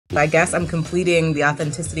I guess I'm completing the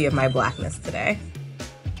authenticity of my blackness today.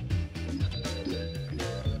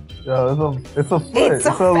 Yo, it's a foot. It's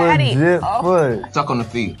so fatty. Legit foot. Stuck on the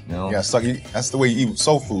feet, you know? Yeah, suck. That's the way you eat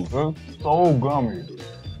soul food. It's so gummy.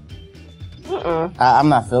 I'm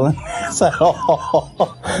not feeling this at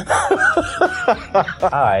all.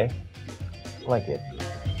 I like it.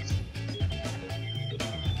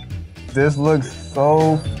 This looks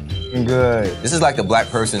so good. This is like the black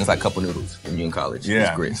person's like cup of noodles when you're in college. Yeah.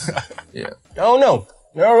 It's grits. Yeah. Oh no,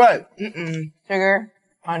 you're all right. Sugar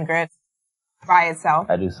on grits by itself.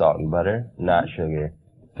 I do salt and butter, not sugar.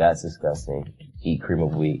 That's disgusting. Eat cream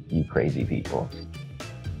of wheat, you crazy people.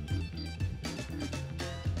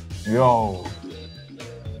 Yo.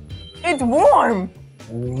 It's warm.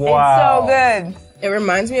 Wow. It's so good. It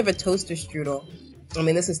reminds me of a toaster strudel. I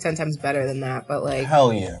mean, this is 10 times better than that, but like...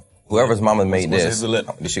 Hell yeah. Whoever's mama made What's this, his lip?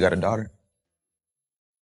 did she got a daughter?